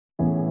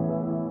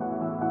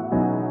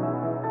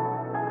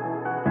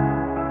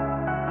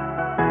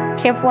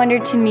Camp Wonder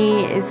to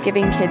me is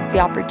giving kids the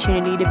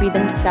opportunity to be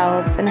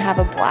themselves and have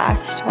a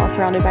blast while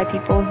surrounded by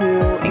people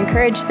who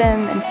encourage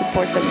them and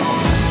support them the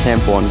whole time.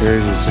 Camp Wonder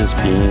is just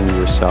being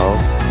yourself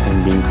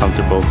and being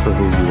comfortable for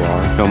who you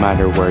are. No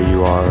matter where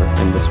you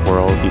are in this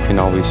world, you can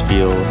always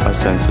feel a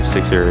sense of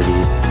security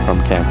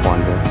from Camp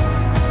Wonder.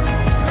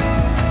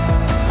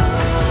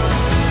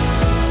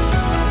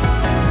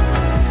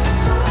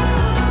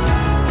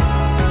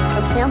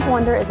 Camp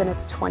Wonder is in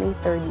its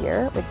 23rd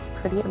year, which is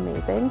pretty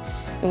amazing,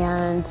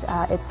 and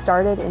it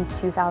started in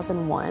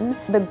 2001.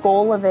 The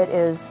goal of it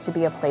is to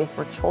be a place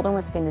where children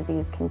with skin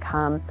disease can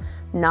come,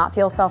 not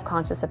feel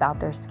self-conscious about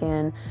their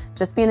skin,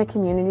 just be in a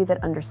community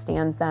that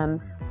understands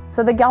them.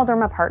 So the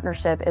Galderma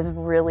partnership has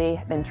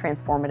really been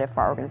transformative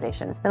for our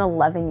organization. It's been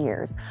 11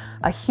 years.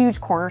 A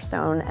huge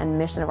cornerstone and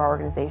mission of our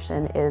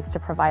organization is to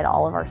provide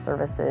all of our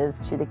services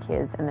to the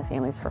kids and the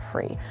families for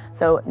free.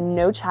 So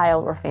no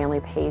child or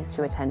family pays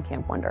to attend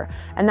Camp Wonder.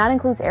 And that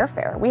includes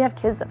airfare. We have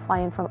kids that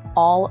fly in from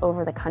all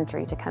over the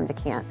country to come to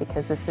camp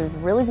because this is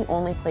really the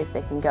only place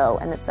they can go,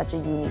 and it's such a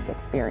unique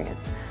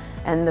experience.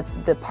 And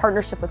the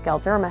partnership with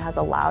Galderma has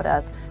allowed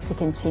us to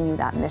continue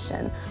that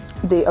mission.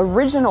 The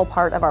original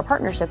part of our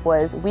partnership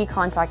was we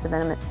contacted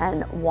them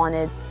and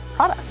wanted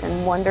product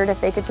and wondered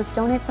if they could just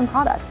donate some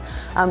product.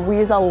 We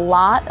use a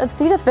lot of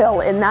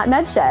Cetaphil in that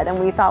med shed, and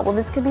we thought, well,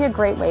 this could be a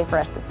great way for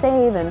us to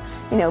save and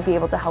be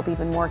able to help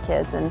even more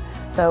kids. And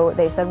so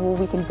they said, well,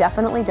 we can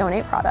definitely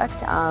donate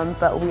product,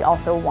 but we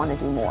also want to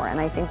do more.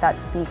 And I think that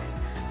speaks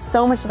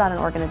so much about an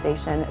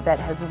organization that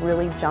has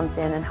really jumped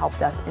in and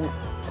helped us in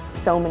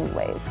so many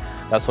ways.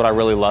 That's what I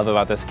really love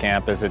about this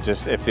camp is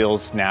it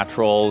feels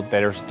natural.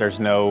 There's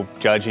no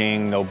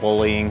judging, no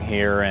bullying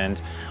here,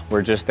 and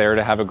we're just there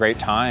to have a great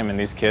time, and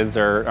these kids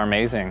are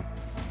amazing.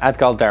 At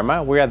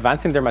Galderma, we're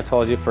advancing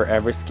dermatology for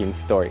every skin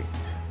story,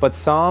 but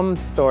some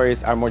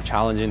stories are more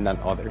challenging than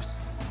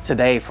others.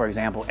 Today, for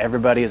example,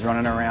 everybody is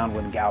running around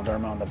with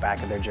Galderma on the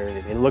back of their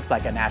jerseys. It looks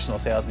like a national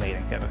sales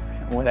meeting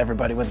with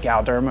everybody with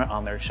Galderma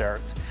on their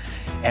shirts.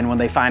 And when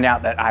they find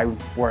out that I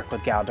work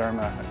with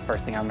Galderma, the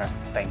first thing I'm going to say,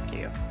 thank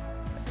you.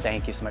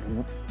 Thank you so much.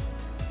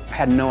 I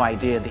had no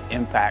idea the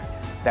impact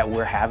that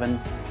we're having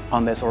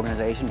on this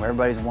organization, where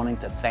everybody's wanting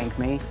to thank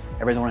me,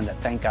 everybody's wanting to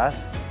thank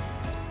us.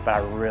 But I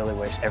really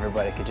wish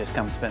everybody could just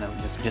come spend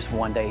just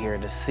one day here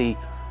to see.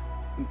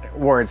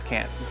 Words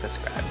can't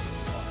describe.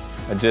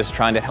 Just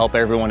trying to help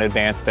everyone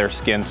advance their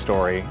skin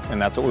story,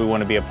 and that's what we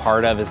want to be a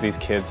part of, is these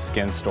kids'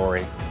 skin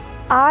story.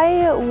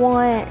 I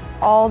want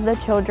all the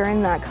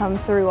children that come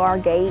through our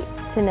gate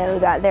to know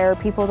that there are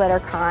people that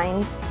are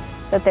kind,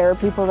 that there are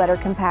people that are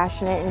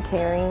compassionate and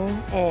caring,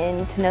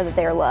 and to know that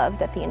they're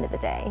loved at the end of the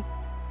day.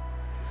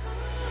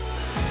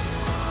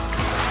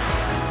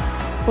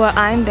 What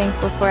I'm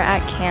thankful for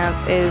at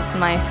camp is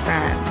my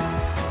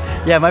friends.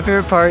 Yeah, my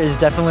favorite part is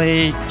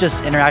definitely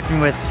just interacting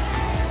with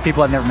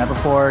people I've never met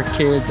before,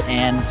 kids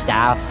and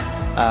staff.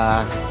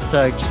 It's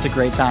just a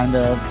great time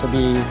to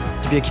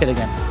be a kid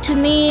again. To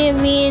me, it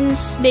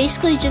means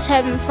basically just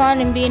having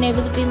fun and being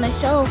able to be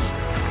myself.